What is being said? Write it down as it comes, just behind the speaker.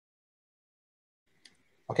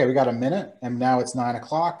Okay, we got a minute and now it's 9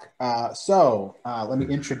 o'clock. Let me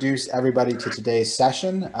introduce everybody to today's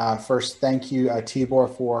session. First, thank you, Tibor,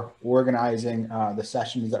 for organizing the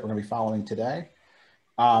sessions that we're gonna be following today.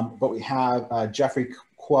 But we have Jeffrey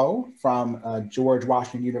Kuo from George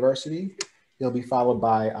Washington University. He'll be followed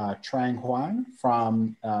by Trang Huang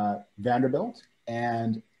from Vanderbilt.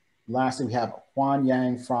 And lastly, we have Huan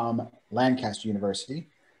Yang from Lancaster University.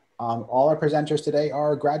 All our presenters today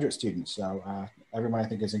are graduate students, so everyone I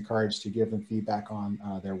think is encouraged to give them feedback on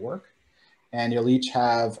their work. And you'll each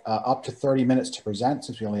have up to 30 minutes to present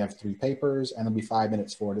since we only have 3 papers, and there'll be 5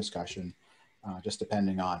 minutes for discussion, just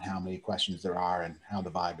depending on how many questions there are and how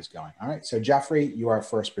the vibe is going. All right, so Jeffrey, you are our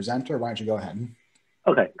first presenter. Why don't you go ahead?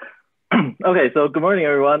 Okay. Okay, so good morning,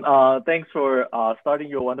 everyone. Thanks for starting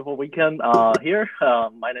your wonderful weekend here.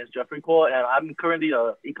 My name is Jeffrey Kuo, and I'm currently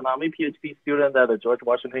an economic PhD student at the George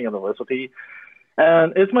Washington University.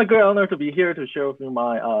 And it's my great honor to be here to share with you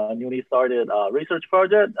my newly started research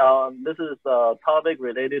project. This is a topic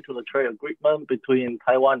related to the trade agreement between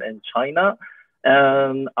Taiwan and China.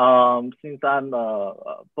 And since I'm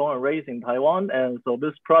born and raised in Taiwan, and so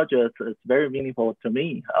this project is very meaningful to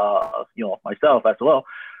me, myself as well.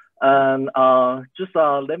 And just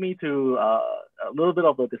let me to a little bit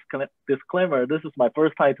of a disclaimer. This is my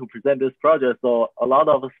first time to present this project, so a lot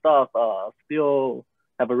of the stuff still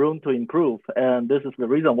have a room to improve, and this is the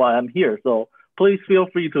reason why I'm here. So please feel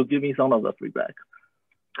free to give me some of the feedback.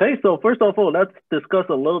 Okay, so first of all, let's discuss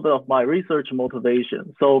a little bit of my research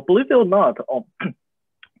motivation. So believe it or not,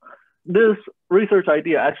 this research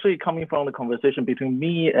idea actually coming from the conversation between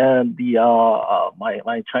me and the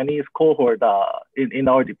my Chinese cohort in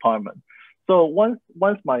our department. So once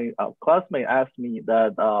my classmate asked me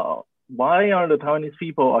that why are the Taiwanese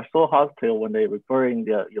people are so hostile when they referring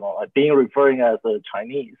being referring as a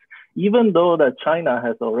Chinese, even though that China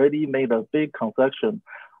has already made a big concession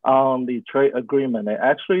on the trade agreement and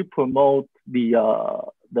actually promote the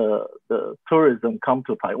tourism come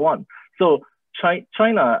to Taiwan. So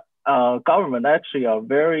China government actually are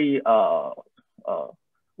very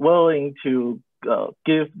willing to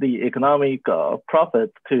give the economic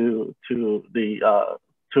profit to the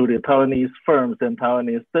Taiwanese firms and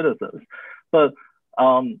Taiwanese citizens. But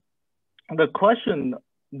the question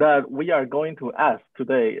that we are going to ask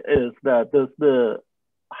today is that does the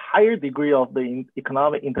higher degree of the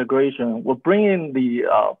economic integration will bring in the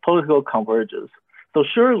political convergence? So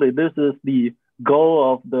surely this is the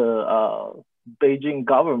goal of the Beijing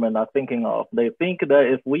government are thinking of. They think that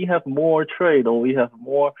if we have more trade or we have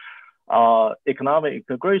more economic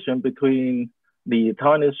integration between the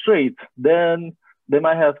Taiwanese states, then they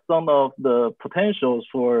might have some of the potentials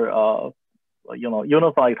for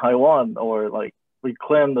unify Taiwan or like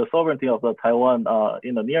reclaim the sovereignty of the Taiwan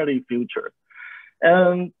in the near future.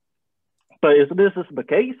 But if this is the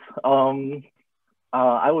case,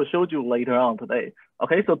 I will show you later on today.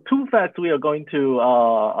 Okay, so 2 facts we are going to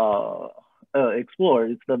explore.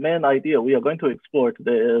 It's the main idea we are going to explore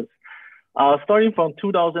today is starting from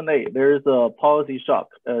 2008, there is a policy shock.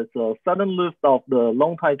 It's a sudden lift of the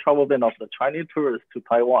long time travel ban of the Chinese tourists to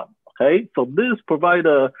Taiwan. Okay, so this provide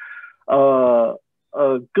a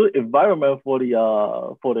good environment for the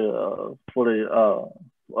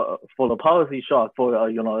policy shock, for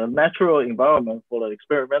a natural environment for the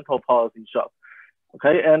experimental policy shock.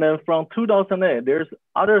 Okay, and then from 2008, there's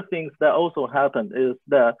other things that also happened is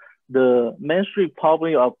that the mainstream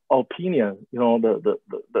public opinion,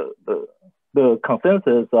 the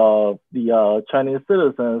consensus of the Chinese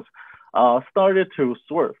citizens started to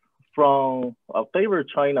swerve from favor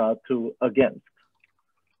China to against.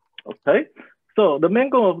 Okay, so the main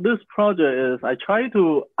goal of this project is I try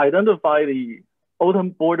to identify the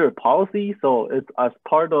open border policy. So it's as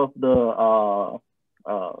part of the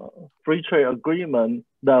free trade agreement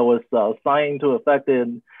that was signed into effect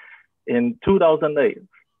in 2008.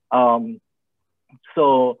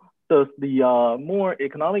 So does the more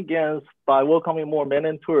economic gains by welcoming more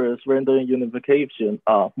mainland tourists rendering unification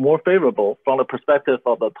more favorable from the perspective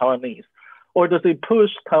of the Taiwanese, or does it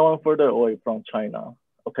push Taiwan further away from China?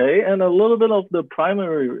 Okay, and a little bit of the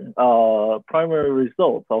primary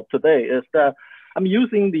results of today is that I'm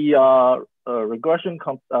using the regression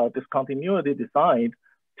discontinuity design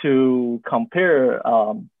to compare,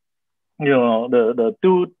 the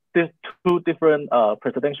two different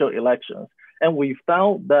presidential elections. And we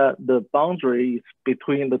found that the boundaries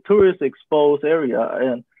between the tourist exposed area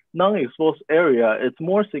and non-exposed area is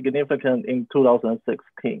more significant in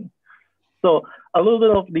 2016. So a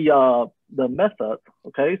little bit of the method,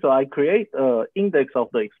 okay? So I create an index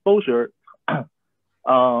of the exposure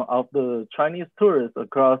of the Chinese tourists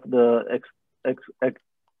across the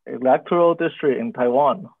electoral district in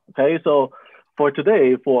Taiwan. Okay, so for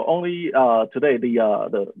today, for only today,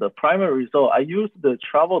 the primary result, I used the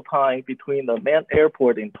travel time between the main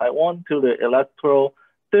airport in Taiwan to the electoral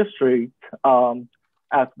district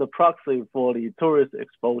as the proxy for the tourist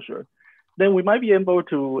exposure. Then we might be able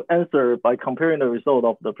to answer by comparing the result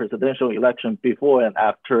of the presidential election before and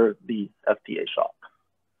after the FTA shock.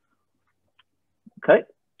 Okay,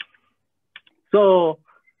 so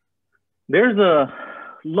there's a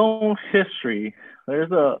long history.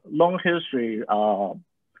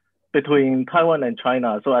 Between Taiwan and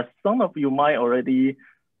China. So as some of you might already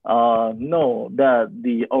know that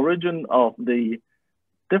the origin of the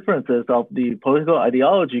differences of the political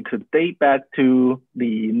ideology could date back to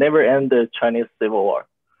the never-ended Chinese Civil War,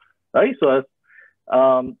 right? So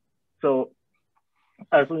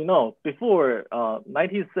as we know, before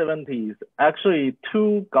 1970s, actually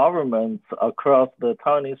two governments across the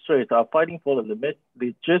Taiwanese Straits are fighting for the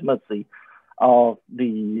legitimacy of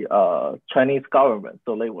the Chinese government.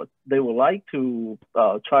 So they would like to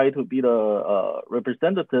try to be the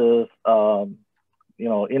representative,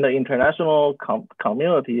 in the international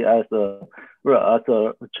community as a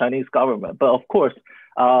Chinese government. But of course,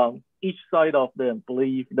 each side of them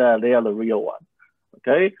believe that they are the real one.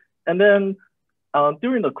 Okay, and then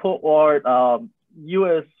during the Cold War,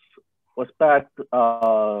 U.S. was backed.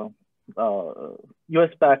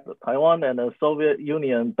 U.S. backed Taiwan, and the Soviet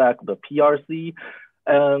Union backed the PRC,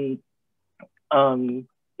 and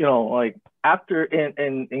like after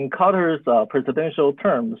in Carter's presidential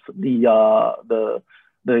terms, the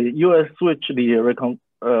U.S. switched the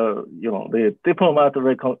diplomatic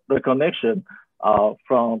recognition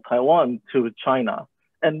from Taiwan to China,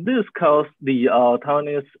 and this caused the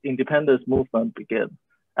Taiwanese independence movement begin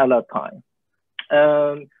at that time,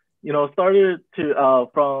 and started to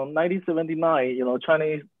from 1979.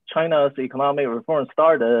 China's economic reform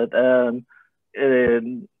started, and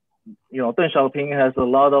Deng Xiaoping has a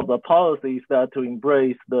lot of the policies that to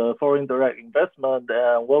embrace the foreign direct investment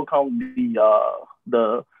and welcome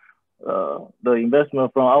the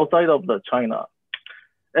investment from outside of the China.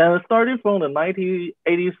 And starting from the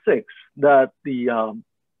 1986, that the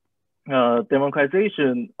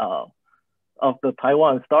democratization of the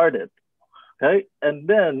Taiwan started. Okay, and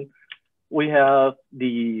then we have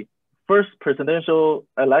the first presidential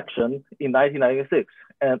election in 1996,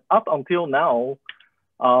 and up until now,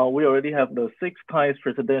 we already have the 6 times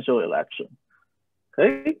presidential election.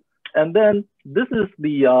 Okay, and then this is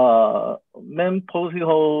the main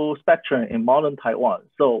political spectrum in modern Taiwan.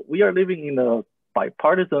 So we are living in a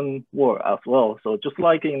bipartisan world as well. So just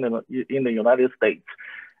like in the United States,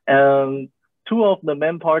 and 2 of the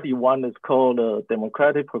main party, one is called the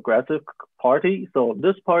Democratic Progressive Party. So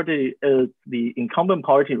this party is the incumbent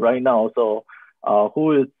party right now. So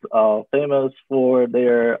who is famous for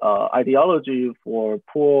their ideology for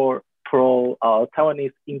pro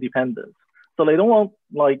Taiwanese independence. So they don't want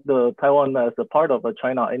like the Taiwan as a part of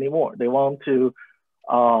China anymore. They want to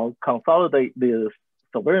consolidate the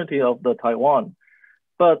sovereignty of the Taiwan.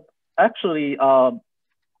 But actually,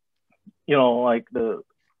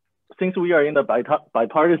 since we are in the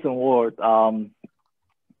bipartisan world,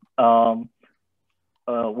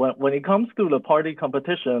 when it comes to the party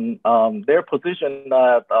competition, their position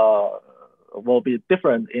that will be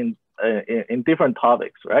different in different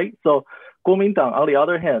topics, right? So Kuomintang, on the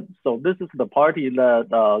other hand, so this is the party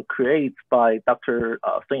that created by Dr.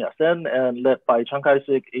 Sun Yat-sen and led by Chiang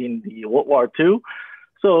Kai-shek in the World War II.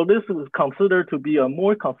 So this is considered to be a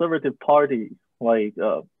more conservative party, like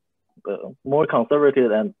more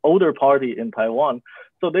conservative and older party in Taiwan.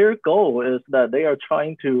 So their goal is that they are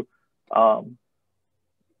trying to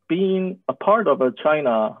being a part of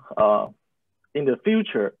China in the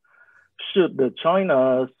future, should the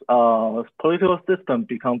China's political system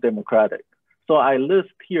become democratic. So I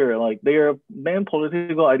list here like their main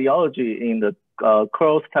political ideology in the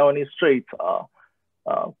cross-Taiwanese Strait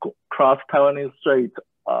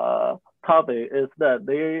topic is that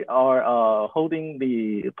they are holding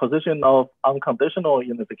the position of unconditional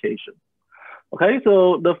unification. Okay,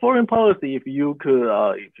 so the foreign policy, if you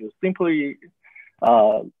simply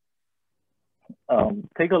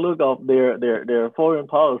take a look of their foreign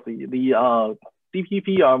policy, the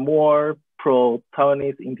DPP are more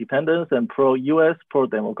pro-Taiwanese independence and pro-US,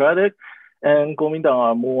 pro-democratic, and Kuomintang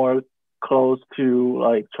are more close to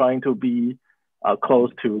like trying to be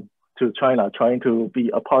close to China, trying to be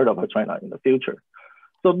a part of China in the future.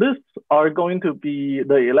 So this are going to be,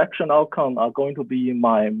 the election outcome are going to be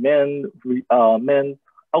my main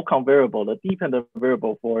outcome variable, the dependent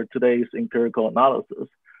variable for today's empirical analysis.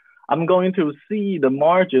 I'm going to see the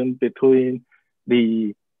margin between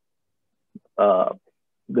the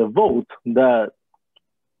vote that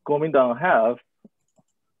Kuomintang have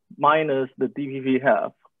minus the DPP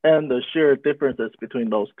have, and the sheer differences between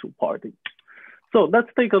those two parties. So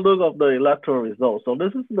let's take a look at the electoral results. So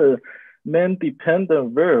this is the main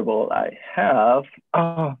dependent variable I have.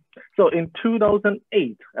 So in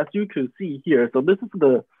 2008, as you can see here, so this is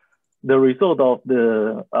the result of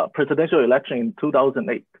the presidential election in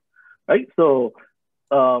 2008, right? So,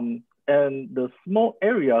 and the small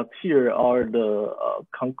areas here are the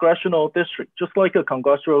congressional district, just like a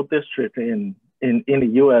congressional district in the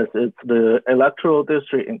US, it's the electoral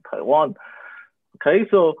district in Taiwan. Okay,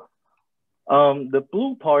 so the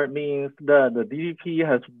blue part means that the DPP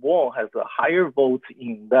has a higher vote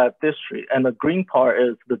in that district, and the green part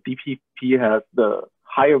is the DPP has the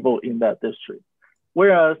higher vote in that district.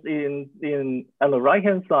 Whereas on the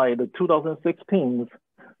right-hand side, the 2016,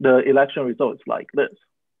 the election results like this.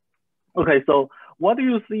 Okay, so what do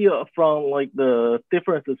you see from like the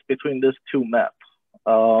differences between these two maps?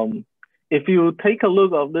 If you take a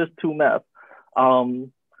look at these two maps,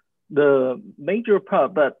 the major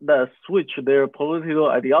part that switch their political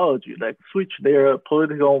ideology, like switch their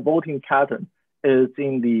political voting pattern, is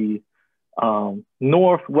in the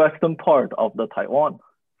northwestern part of the Taiwan,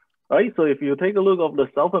 right? So if you take a look at the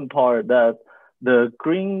southern part, that the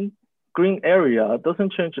green area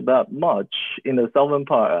doesn't change that much in the southern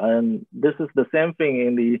part, and this is the same thing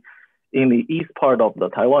in the east part of the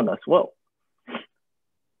Taiwan as well.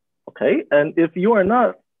 Okay, and if you are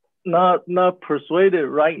not persuaded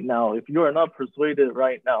right now, this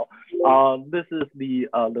is the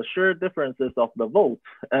sheer differences of the votes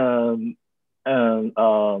in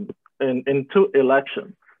two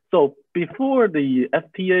elections. So before the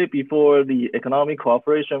FTA, before the Economic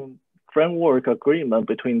Cooperation Framework Agreement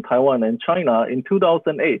between Taiwan and China in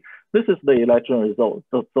 2008, this is the election result.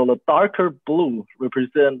 So the darker blue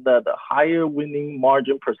represent the higher winning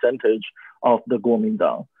margin percentage of the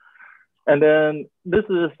Kuomintang. And then this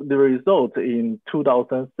is the result in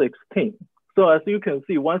 2016. So as you can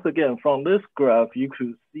see, once again, from this graph, you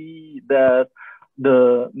could see that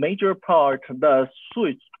the major part that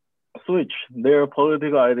switch their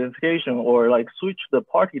political identification, or like switch the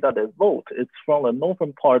party that they vote, it's from the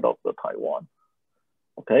northern part of the Taiwan.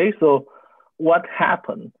 Okay, so what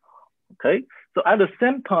happened? Okay, so at the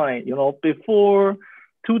same time, before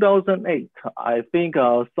 2008, I think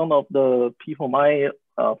some of the people might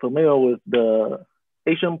familiar with the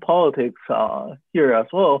Asian politics here as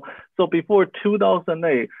well. So before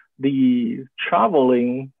 2008, the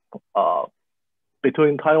traveling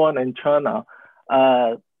between Taiwan and China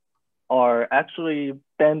are actually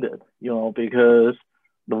banned, because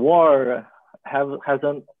the war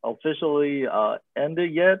hasn't officially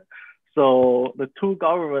ended yet. So the two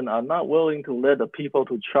governments are not willing to let the people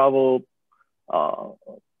to travel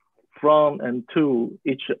from and to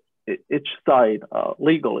each side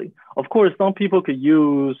legally. Of course, some people could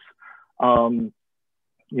use, use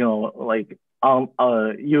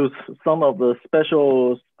some of the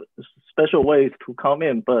special ways to come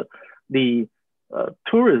in, but the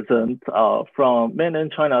tourism from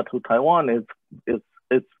mainland China to Taiwan is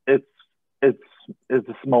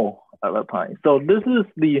small at that time. So this is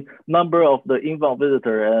the number of the inbound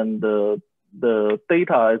visitor, and the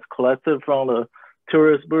data is collected from the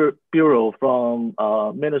Tourist Bureau from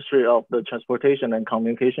Ministry of the Transportation and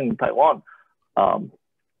Communication in Taiwan.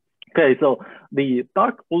 Okay, so the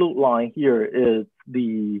dark blue line here is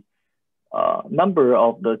the number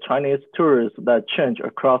of the Chinese tourists that change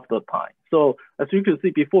across the time. So as you can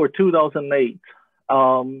see, before 2008,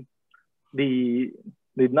 the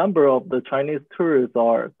number of the Chinese tourists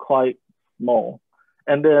are quite small.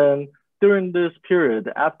 And then during this period,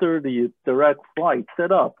 after the direct flight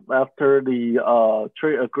set up, after the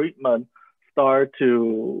trade agreement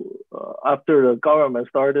after the government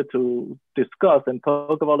started to discuss and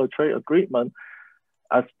talk about the trade agreement,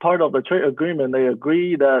 as part of the trade agreement, they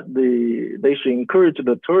agree that they should encourage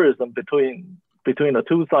the tourism between the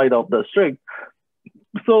two sides of the strait,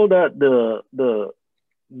 so that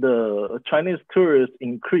the Chinese tourists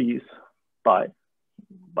increase by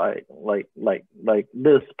like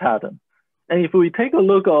this pattern. And if we take a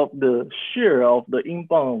look at the share of the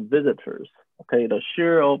inbound visitors, okay, the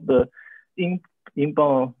share of the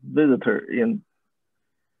inbound visitor in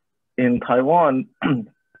Taiwan,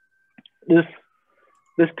 this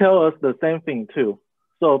tells us the same thing too.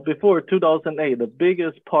 So before 2008, the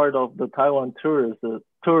biggest part of the Taiwan tourists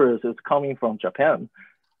is coming from Japan,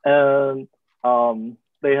 and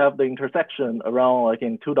they have the intersection around like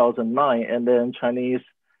in 2009, and then Chinese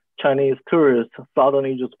tourists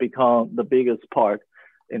suddenly just become the biggest part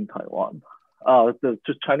in Taiwan. The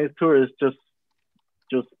Chinese tourists just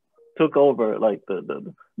took over like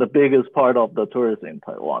the biggest part of the tourism in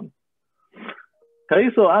Taiwan. Okay,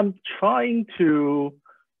 so I'm trying to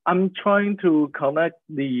connect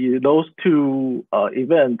those two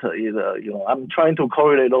events. I'm trying to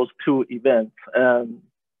correlate those two events, and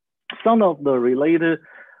some of the related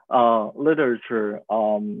literature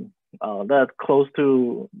that's close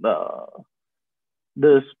to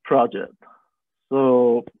this project.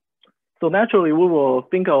 So naturally, we will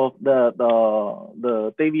think of the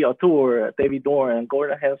David Arthur, David Dorn, and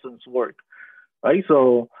Gordon Hansen's work, right?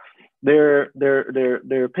 So their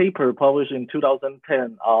paper published in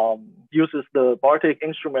 2010 uses the Bartik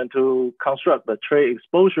instrument to construct the trade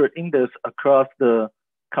exposure index across the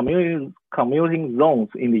commuting zones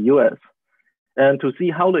in the U.S. and to see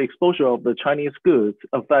how the exposure of the Chinese goods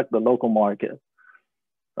affect the local market,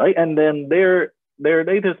 right? And then their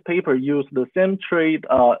latest paper used the same trade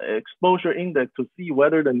exposure index to see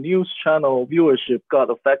whether the news channel viewership got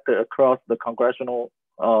affected across the congressional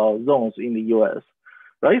zones in the U.S.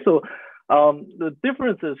 Right? So the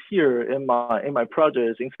differences here in my project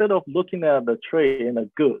is instead of looking at the trade in the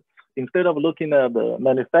goods, instead of looking at the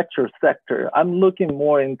manufacturer sector, I'm looking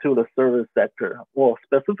more into the service sector. Well,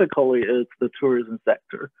 specifically, it's the tourism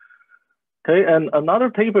sector. Okay, and another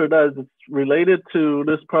paper that is related to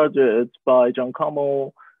this project is by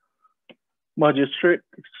Giacomo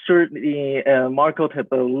Magistrati and Marco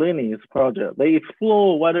Tepellini's project. They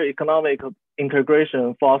explore whether economic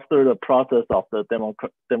integration fosters the process of the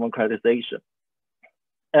democratization.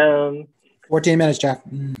 And 14 minutes, Jeff.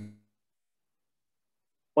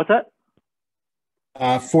 What's that?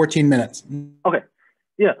 14 minutes. Okay,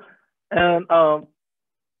 yeah, and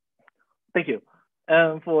thank you.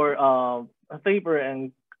 And for Faber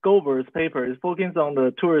and Goldberg's paper is focused on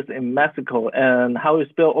the tourism in Mexico and how it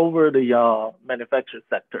spilled over the manufacturing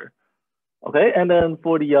sector. Okay, and then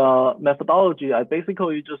for the methodology, I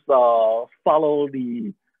basically just follow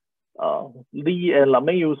the Lee and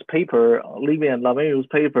LeMayeux's paper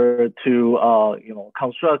to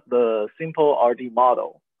construct the simple RD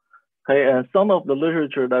model. Okay, and some of the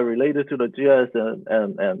literature that related to the GIS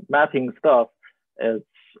and mapping stuff is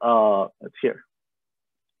it's here.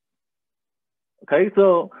 Okay,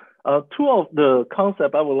 so two of the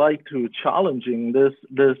concepts I would like to challenge in this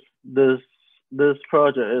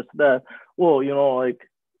project is that, well, like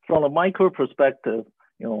from a micro perspective,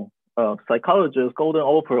 psychologist Golden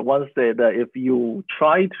Oper once said that if you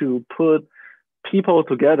try to put people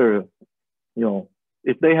together,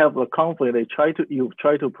 if they have a conflict, you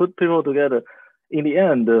try to put people together. In the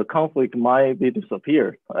end, the conflict might be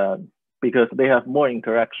disappear because they have more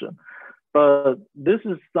interaction. But this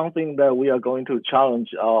is something that we are going to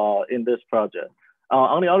challenge in this project.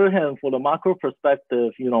 On the other hand, for the macro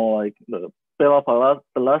perspective, like the Bela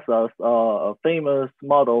Palaza's famous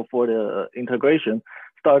model for the integration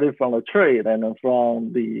started from the trade and then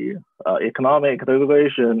from the economic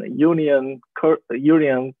integration,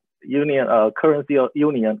 currency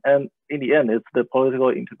union, and in the end, it's the political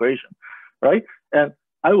integration, right? And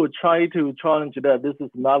I would try to challenge that this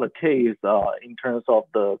is not a case in terms of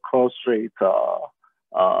the cross-strait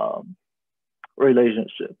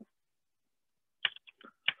relationship.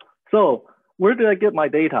 So where did I get my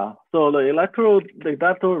data? So the electoral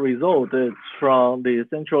result is from the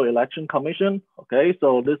Central Election Commission. Okay,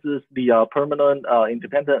 so this is the permanent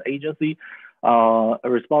independent agency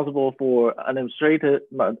responsible for administrating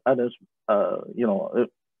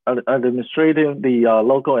the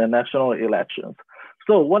local and national elections.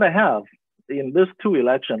 So what I have in this two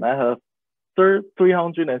elections, I have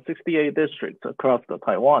 368 districts across the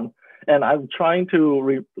Taiwan, and I'm trying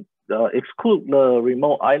to exclude the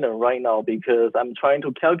remote island right now because I'm trying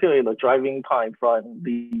to calculate the driving time from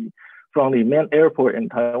the main airport in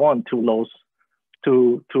Taiwan to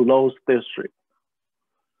those districts.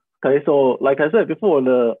 Okay, so like I said before,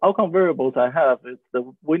 the outcome variables I have is the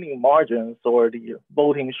winning margins or the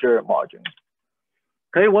voting share margin.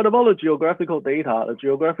 Okay, what about the geographical data? The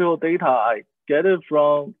geographical data, I get it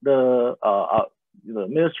from the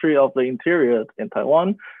Ministry of the Interior in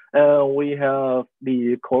Taiwan, and we have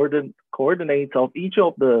the coordinates of each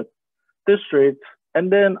of the districts,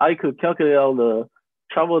 and then I could calculate out the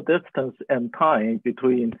travel distance and time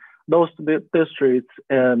between those districts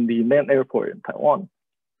and the main airport in Taiwan.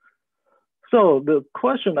 So the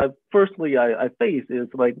question I face is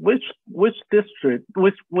like which distance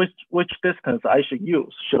I should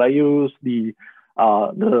use. Should I use the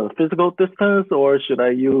physical distance or should I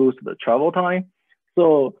use the travel time?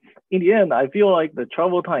 So in the end, I feel like the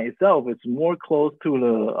travel time itself is more close to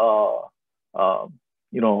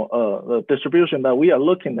the distribution that we are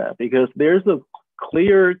looking at because there's a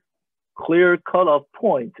clear cutoff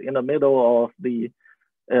point in the middle of the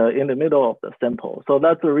in the middle of the sample. So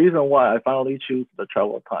that's the reason why I finally choose the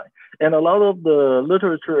travel time. And a lot of the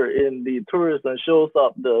literature in the tourism shows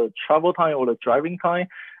up the travel time or the driving time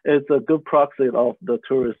is a good proxy of the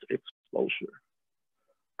tourist exposure.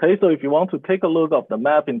 Okay, so if you want to take a look at the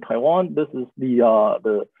map in Taiwan, this is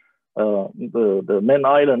the main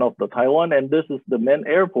island of the Taiwan, and this is the main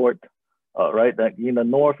airport, right? In the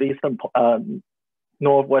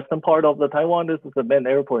northwestern part of the Taiwan, this is the main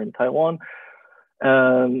airport in Taiwan.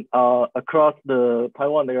 And across the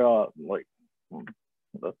Taiwan, there are like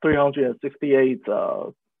 368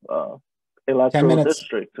 electoral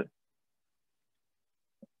districts.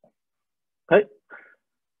 Okay.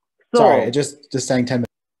 So, sorry, just saying 10 minutes.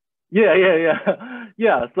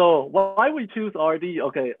 Yeah. So why we choose RD?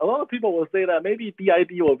 Okay, a lot of people will say that maybe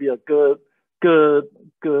DID will be a good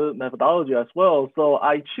methodology as well. So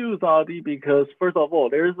I choose RD because first of all,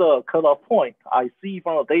 there's a cutoff point I see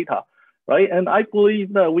from the data, right? And I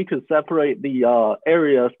believe that we could separate the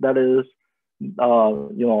areas that is,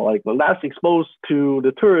 like less exposed to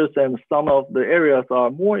the tourists, and some of the areas are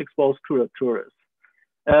more exposed to the tourists.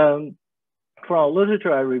 And from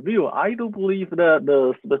literature I review, I do believe that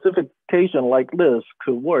the specification like this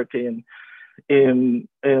could work in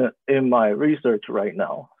my research right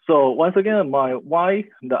now. So once again, why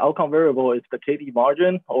the outcome variable is the KD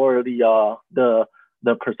margin, or the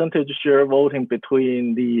percentage share voting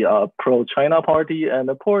between the pro-China party and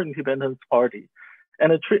the pro-independence party.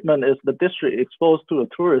 And the treatment is the district exposed to a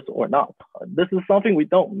tourist or not. This is something we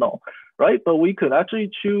don't know, right? But we could actually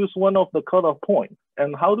choose one of the cutoff points.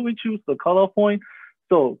 And how do we choose the cutoff point?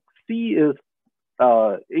 So C is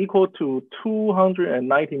equal to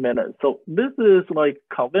 290 minutes. So this is like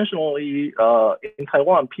conventionally in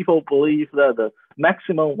Taiwan, people believe that the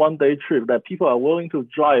maximum one-day trip that people are willing to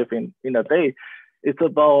drive in a day, it's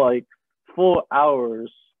about like 4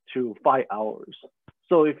 hours to 5 hours.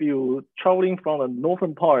 So if you traveling from the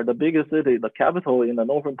northern part, the biggest city, the capital in the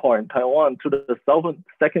northern part in Taiwan, to the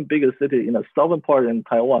second biggest city in the southern part in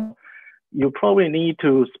Taiwan, you probably need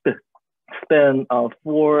to spend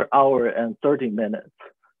 4 hours and 30 minutes.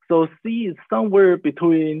 So C is somewhere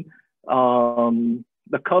between,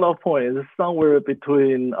 the cutoff point is somewhere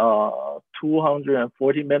between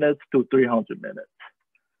 240 minutes to 300 minutes.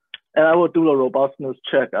 And I will do a robustness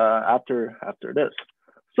check after this.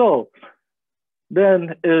 So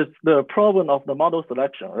then it's the problem of the model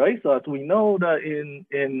selection, right? So as we know that in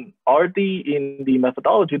RD, in the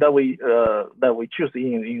methodology that we choose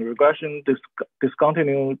in regression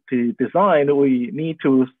discontinuity design, we need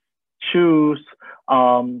to choose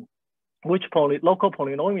which local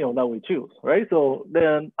polynomial that we choose, right? So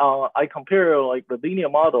then I compare like the linear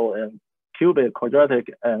model and cubic, quadratic,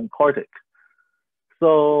 and quartic.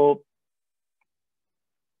 So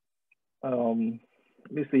let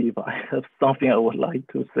me see if I have something I would like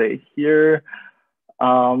to say here.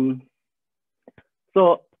 So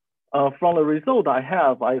from the result I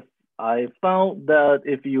have, I found that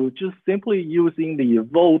if you just simply using the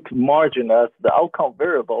vote margin as the outcome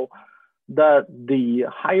variable, that the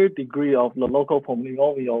higher degree of the local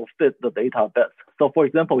polynomial fit the data best. So for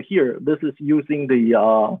example, here, this is using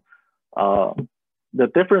the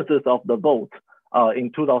differences of the vote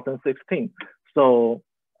in 2016. So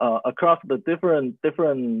across the different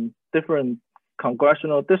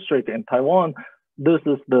congressional districts in Taiwan, this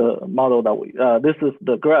is the model that this is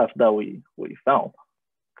the graph that we found,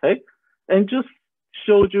 okay? And just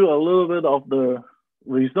showed you a little bit of the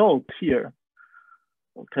results here,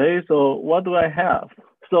 okay? So what do I have?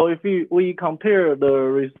 So if we compare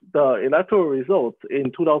the electoral results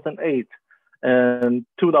in 2008 and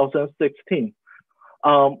 2016,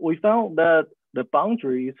 we found that the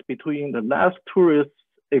boundaries between the less tourist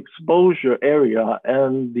exposure area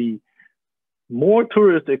and the more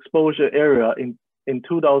tourist exposure area in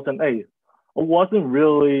 2008 wasn't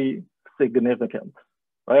really significant,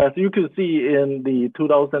 right? As you can see in the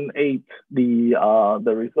 2008, the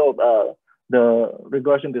result, the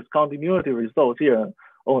regression discontinuity results here,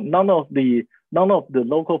 none of the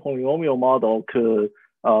local polynomial model could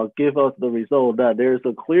give us the result that there's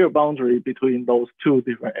a clear boundary between those two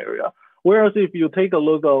different areas. Whereas if you take a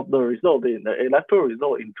look at the result, in the electoral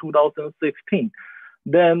result in 2016,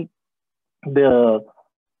 then the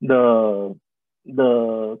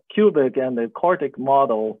cubic and the quartic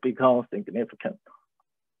model becomes significant.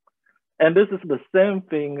 And this is the same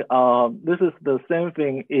thing. This is the same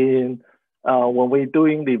thing in when we're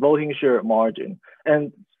doing the voting share margin.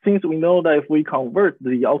 And since we know that if we convert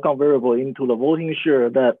the outcome variable into the voting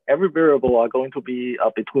share, that every variable are going to be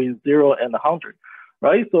between 0 and 100.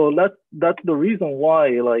 Right, so that's the reason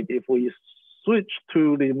why, like, if we switch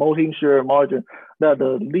to the multi-share margin, that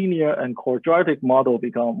the linear and quadratic model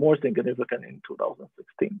become more significant in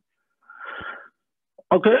 2016.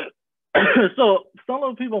 Okay, so some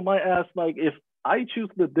of the people might ask, like, if I choose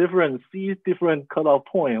the different cutoff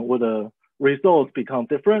point, will the results become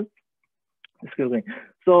different? Excuse me.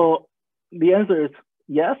 So the answer is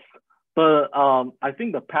yes, but I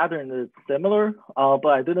think the pattern is similar, but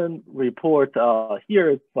I didn't report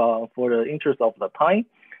here for the interest of the time.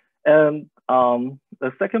 And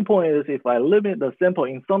the second point is, if I limit the sample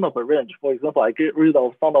in some of a range, for example, I get rid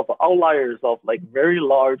of some of the outliers of like very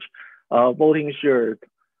large voting shares,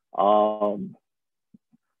 the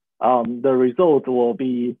result will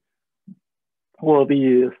be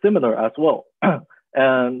similar as well.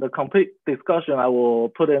 And the complete discussion I will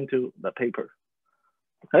put into the paper.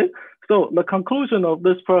 Okay, so the conclusion of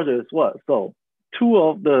this project is what? So two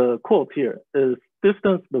of the quotes here is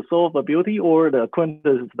distance the soul of the beauty, or the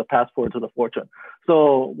acquaintance is the passport to the fortune.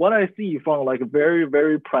 So what I see from like a very,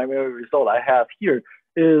 very primary result I have here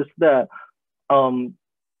is that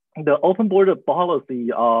the open border policy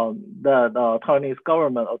that Taiwanese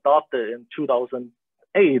government adopted in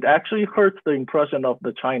 2008 actually hurts the impression of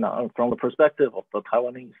the China from the perspective of the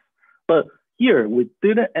Taiwanese. But here we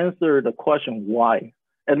didn't answer the question why.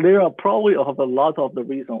 And there are probably a lot of the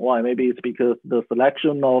reason why. Maybe it's because the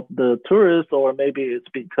selection of the tourists, or maybe it's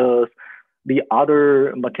because the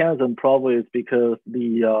other mechanism, probably is because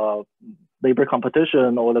the labor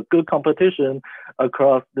competition or the good competition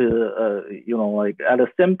across the, like at the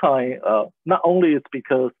same time, not only it's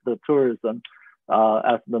because the tourism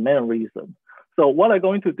as the main reason. So what I'm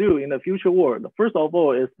going to do in the future world, first of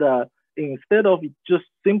all, is that instead of just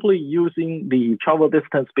simply using the travel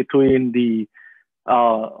distance between the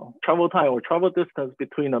travel time or travel distance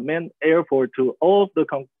between the main airport to all of the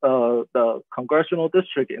congressional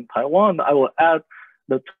district in Taiwan, I will add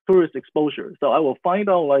the tourist exposure. So I will find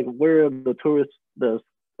out like where the tourists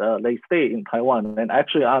they stay in Taiwan. And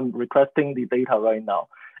actually, I'm requesting the data right now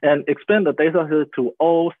and expand the data here to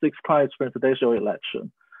all 6 times presidential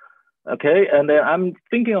election. Okay, and then I'm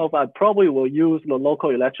thinking of I probably will use the local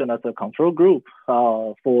election as a control group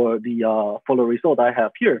for the result I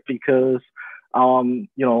have here, because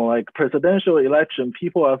like presidential election,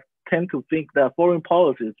 people tend to think that foreign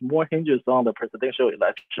policy is more hinges on the presidential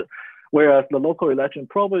election, whereas the local election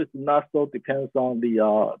probably is not so depends on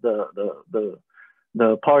the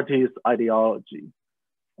party's ideology.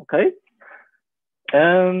 Okay,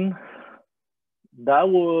 and that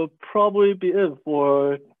will probably be it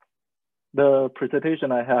for the presentation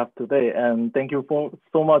I have today. And thank you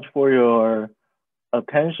so much for your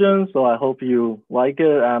attention. So I hope you like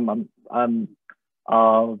it. I'm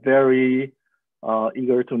very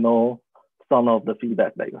eager to know some of the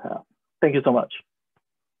feedback that you have. Thank you so much.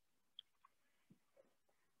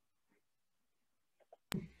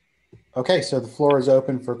 Okay, so the floor is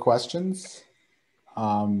open for questions.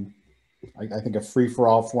 I think a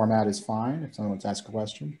free-for-all format is fine if someone wants to ask a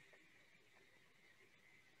question.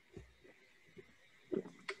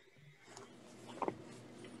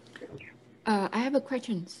 I have a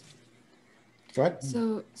question. Go ahead.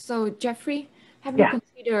 So Jeffrey, have you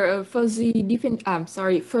considered a fuzzy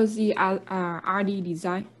RD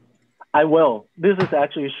design? I will. This is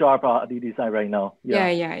actually sharp RD design right now.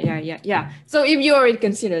 Yeah. So if you already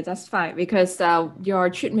consider, that's fine, because your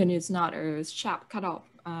treatment is not a sharp cutoff.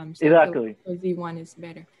 So exactly. The fuzzy one is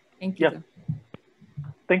better. Thank you. Yeah.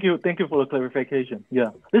 Thank you for the clarification. Yeah.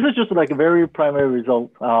 This is just like a very primary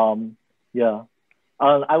result. Yeah.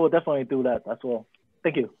 I will definitely do that as well.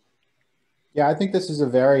 Thank you. Yeah, I think this is a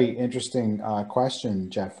very interesting question,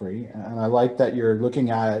 Jeffrey. And I like that you're looking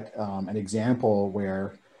at an example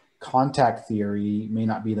where contact theory may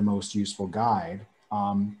not be the most useful guide.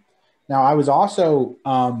 Now, I was also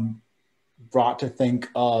brought to think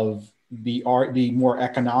of the more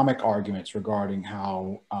economic arguments regarding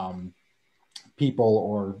how people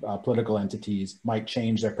or political entities might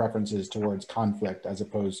change their preferences towards conflict as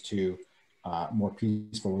opposed to more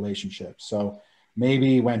peaceful relationships. So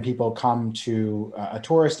maybe when people come to a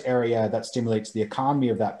tourist area, that stimulates the economy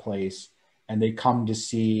of that place, and they come to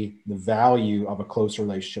see the value of a close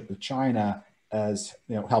relationship with China as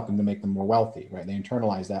helping to make them more wealthy, right? They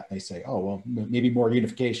internalize that and they say, oh, well, maybe more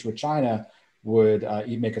unification with China would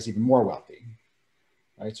make us even more wealthy,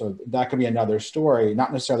 right? So that could be another story,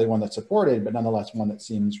 not necessarily one that's supported, but nonetheless one that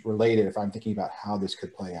seems related if I'm thinking about how this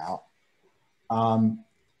could play out.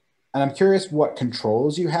 And I'm curious what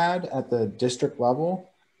controls you had at the district level.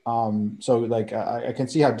 So like, I can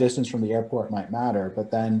see how distance from the airport might matter,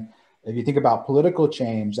 but then if you think about political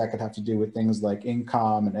change, that could have to do with things like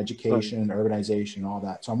income and education, and urbanization, all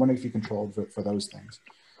that. So I'm wondering if you controlled for those things.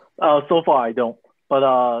 So far I don't,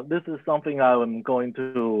 but this is something I'm going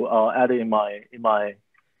to add in my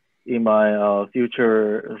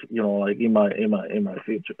future, like in my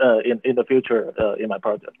future in the future in my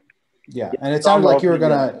project. Yeah, and it sounded like you're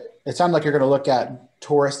gonna look at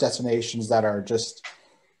tourist destinations that are just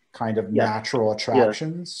kind of natural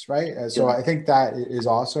attractions, right? And so I think that is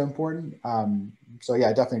also important. So yeah,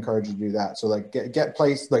 I definitely encourage you to do that. So like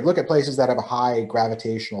look at places that have a high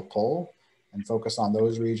gravitational pull and focus on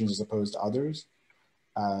those regions as opposed to others,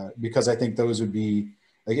 because I think those would be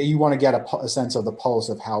like you want to get a sense of the pulse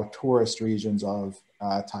of how tourist regions of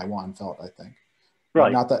Taiwan felt. I think.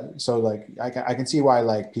 Right. Not that so like I can see why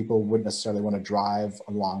like people wouldn't necessarily want to drive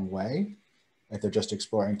a long way if they're just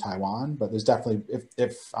exploring Taiwan, but there's definitely if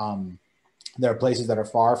there are places that are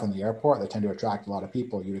far from the airport that tend to attract a lot of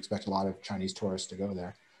people, you'd expect a lot of Chinese tourists to go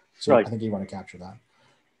there. So I think you want to capture that.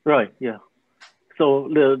 Right. Yeah. So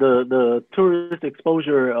the tourist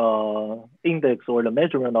exposure index, or the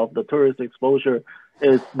measurement of the tourist exposure,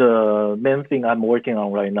 is the main thing I'm working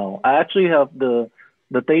on right now. I actually have the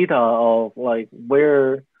data of like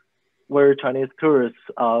where Chinese tourists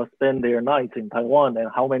spend their nights in Taiwan, and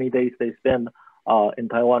how many days they spend in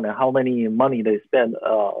Taiwan, and how many money they spend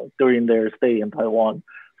during their stay in Taiwan.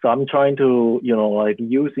 So I'm trying to, like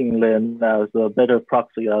using them as a better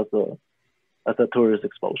proxy as a tourist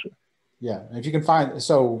exposure. Yeah, and if you can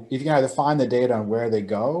either find the data on where they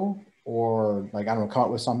go, or like, I don't know, come up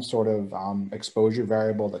with some sort of exposure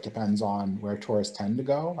variable that depends on where tourists tend to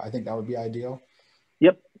go, I think that would be ideal.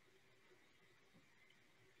 Yep.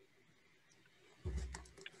 All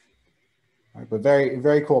right, but very,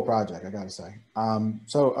 very cool project, I gotta say.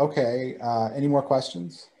 So, okay, any more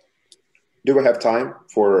questions? Do we have time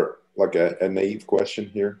for like a naive question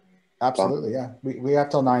here? Absolutely, yeah. We have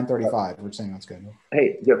till 9:35. We're saying that's good.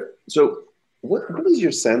 Hey, Jeff, so what is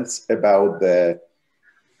your sense about the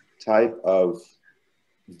type of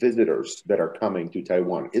visitors that are coming to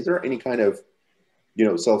Taiwan? Is there any kind of,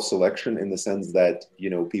 self-selection in the sense that,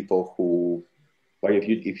 people who, like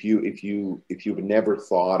if you've never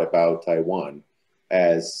thought about Taiwan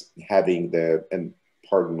as having and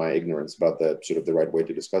pardon my ignorance about the sort of the right way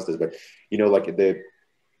to discuss this, but like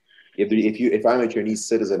if I'm a Chinese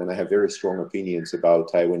citizen and I have very strong opinions about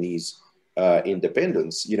Taiwanese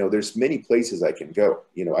independence, there's many places I can go.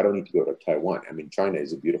 I don't need to go to Taiwan. I mean, China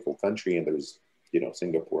is a beautiful country, and there's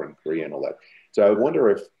Singapore and Korea and all that. So I wonder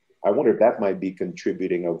if that might be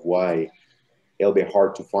contributing of why it'll be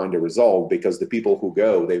hard to find a result, because the people who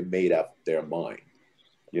go, they've made up their mind.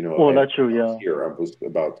 Well, that's true. Yeah. Here, I was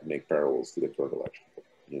about to make parallels to the third election.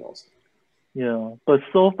 Yeah, but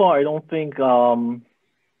so far I don't think.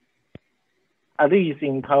 At least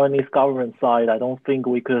in Taiwanese government side, I don't think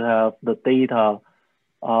we could have the data,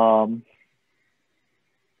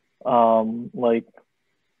 like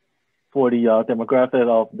for the demographic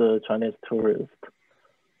of the Chinese tourist.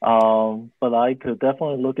 But I could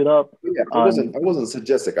definitely look it up. Yeah, I wasn't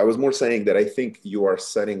suggesting. I was more saying that I think you are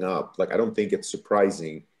setting up. Like, I don't think it's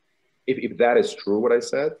surprising if that is true. What I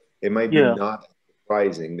said, it might be not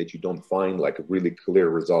surprising that you don't find like a really clear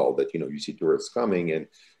result that you see tourists coming and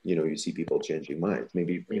you see people changing minds.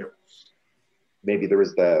 Maybe maybe there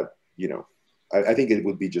is the I think it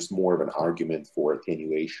would be just more of an argument for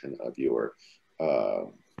attenuation of your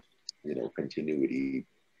continuity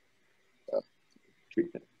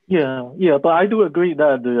treatment. Yeah, but I do agree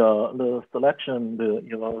that the selection,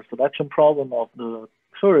 the selection problem of the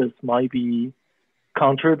tourists might be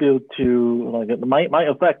contribute to, like, it might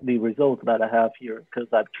affect the results that I have here, because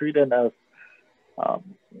I've treated them as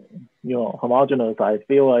homogenous. I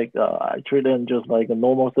feel like I treat them just like a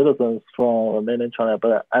normal citizens from mainland China,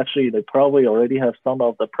 but actually they probably already have some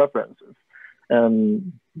of the preferences,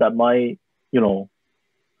 and that might,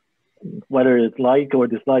 whether it's like or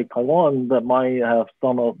dislike Taiwan, that might have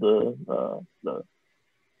some of the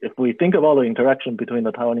if we think about the interaction between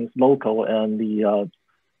the Taiwanese local and the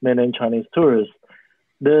mainland Chinese tourists,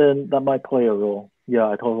 then that might play a role. Yeah,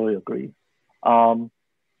 I totally agree.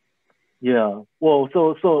 Yeah. Well,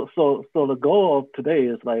 so the goal of today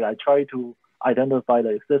is, like, I try to identify the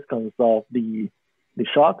existence of the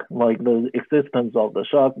shock, like the existence of the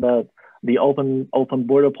shock that the open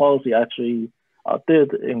border policy actually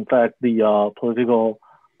did in fact the political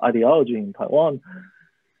ideology in Taiwan.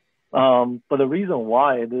 But the reason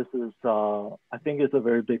why this is, I think it's a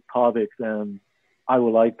very big topic, and I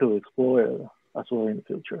would like to explore it as well in the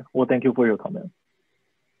future. Well, thank you for your comment.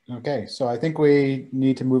 Okay, so I think we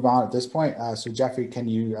need to move on at this point. So Jeffrey, can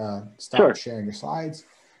you start sharing your slides?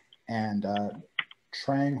 And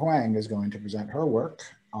Trang Huang is going to present her work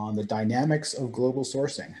on the dynamics of global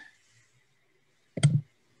sourcing.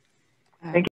 Thank you.